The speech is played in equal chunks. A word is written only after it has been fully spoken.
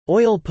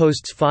Oil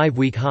posts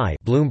 5-week high.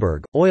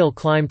 Bloomberg, oil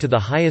climbed to the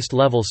highest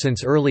level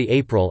since early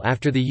April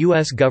after the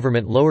U.S.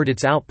 government lowered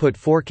its output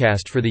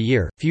forecast for the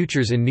year.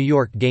 Futures in New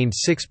York gained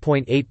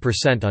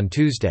 6.8% on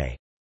Tuesday.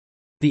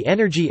 The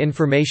Energy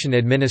Information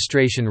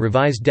Administration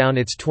revised down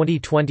its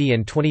 2020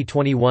 and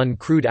 2021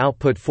 crude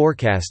output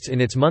forecasts in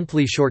its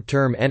monthly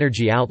short-term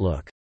energy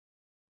outlook.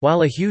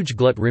 While a huge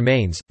glut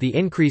remains, the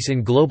increase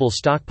in global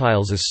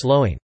stockpiles is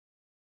slowing.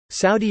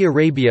 Saudi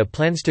Arabia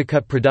plans to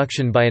cut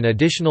production by an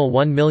additional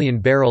 1 million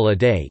barrels a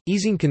day,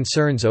 easing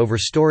concerns over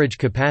storage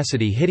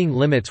capacity hitting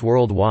limits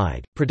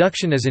worldwide.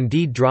 Production is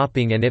indeed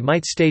dropping and it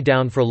might stay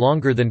down for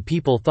longer than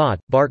people thought.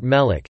 Bart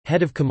Mellick,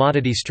 head of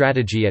commodity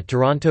strategy at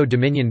Toronto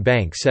Dominion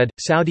Bank, said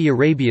Saudi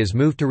Arabia's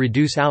move to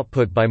reduce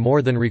output by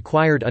more than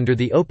required under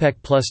the OPEC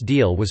Plus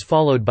deal was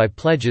followed by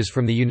pledges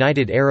from the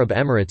United Arab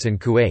Emirates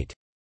and Kuwait.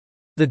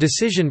 The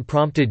decision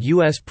prompted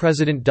U.S.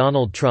 President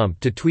Donald Trump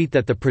to tweet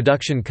that the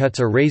production cuts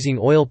are raising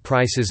oil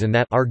prices and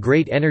that our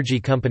great energy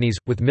companies,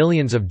 with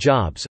millions of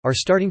jobs, are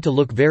starting to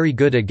look very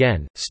good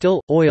again.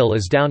 Still, oil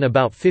is down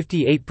about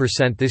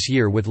 58% this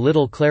year with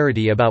little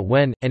clarity about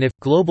when, and if,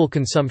 global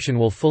consumption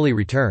will fully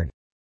return.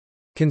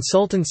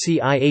 Consultancy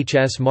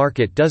IHS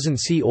Markit doesn't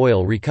see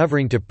oil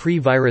recovering to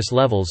pre-virus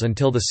levels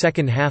until the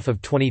second half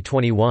of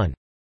 2021.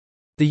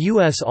 The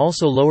U.S.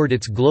 also lowered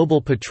its global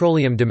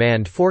petroleum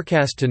demand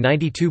forecast to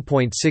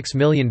 92.6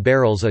 million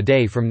barrels a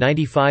day from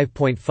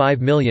 95.5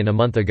 million a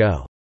month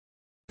ago.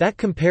 That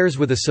compares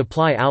with a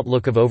supply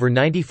outlook of over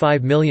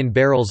 95 million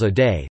barrels a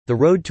day. The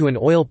road to an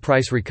oil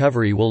price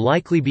recovery will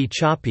likely be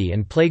choppy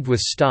and plagued with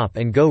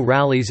stop-and-go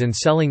rallies and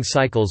selling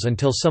cycles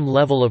until some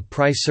level of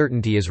price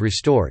certainty is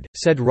restored,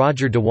 said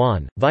Roger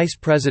Dewan, vice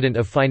president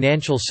of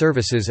financial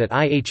services at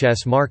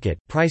IHS Markit.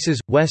 Prices: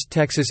 West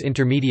Texas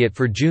Intermediate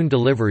for June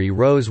delivery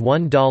rose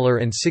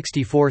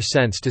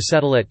 $1.64 to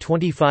settle at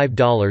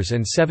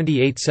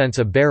 $25.78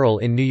 a barrel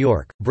in New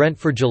York. Brent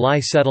for July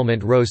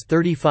settlement rose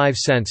 35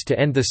 cents to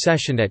end the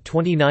session at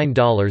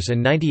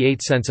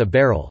 $29.98 a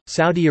barrel.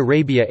 Saudi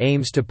Arabia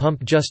aims to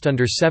pump just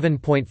under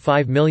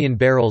 7.5 million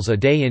barrels a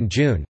day in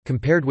June,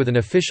 compared with an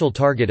official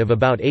target of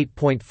about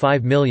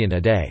 8.5 million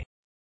a day.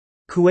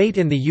 Kuwait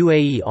and the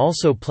UAE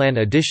also plan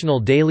additional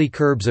daily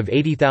curbs of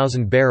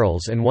 80,000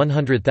 barrels and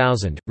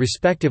 100,000,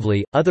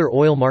 respectively. Other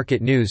oil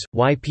market news: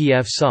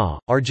 YPF SA,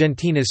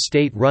 Argentina's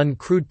state-run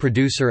crude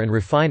producer and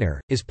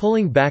refiner, is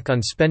pulling back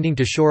on spending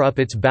to shore up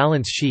its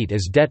balance sheet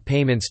as debt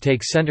payments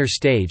take center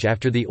stage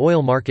after the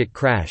oil market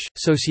crash.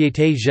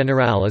 Société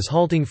Générale is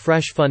halting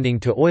fresh funding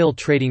to oil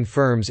trading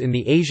firms in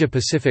the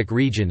Asia-Pacific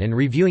region and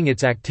reviewing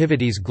its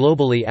activities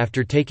globally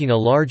after taking a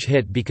large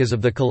hit because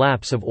of the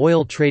collapse of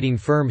oil trading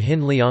firm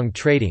Hin Leong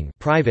Trading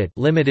Private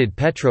Limited.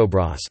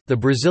 Petrobras, the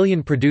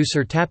Brazilian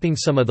producer tapping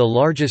some of the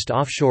largest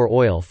offshore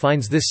oil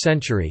finds this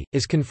century,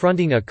 is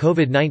confronting a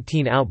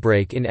COVID-19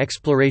 outbreak in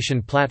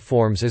exploration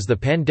platforms as the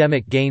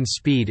pandemic gains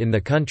speed in the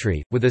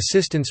country, with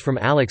assistance from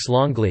Alex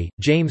Longley,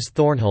 James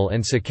Thornhill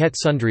and Saket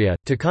Sundria.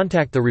 To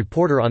contact the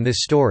reporter on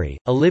this story,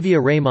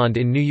 Olivia Raymond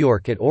in New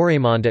York at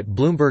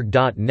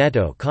oraymond@bloomberg.net.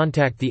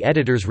 Contact the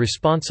editors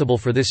responsible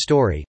for this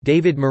story,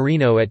 David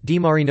Marino at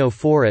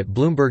DiMarino4 at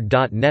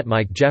bloomberg.net.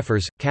 Mike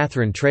Jeffers,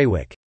 Catherine Trawick.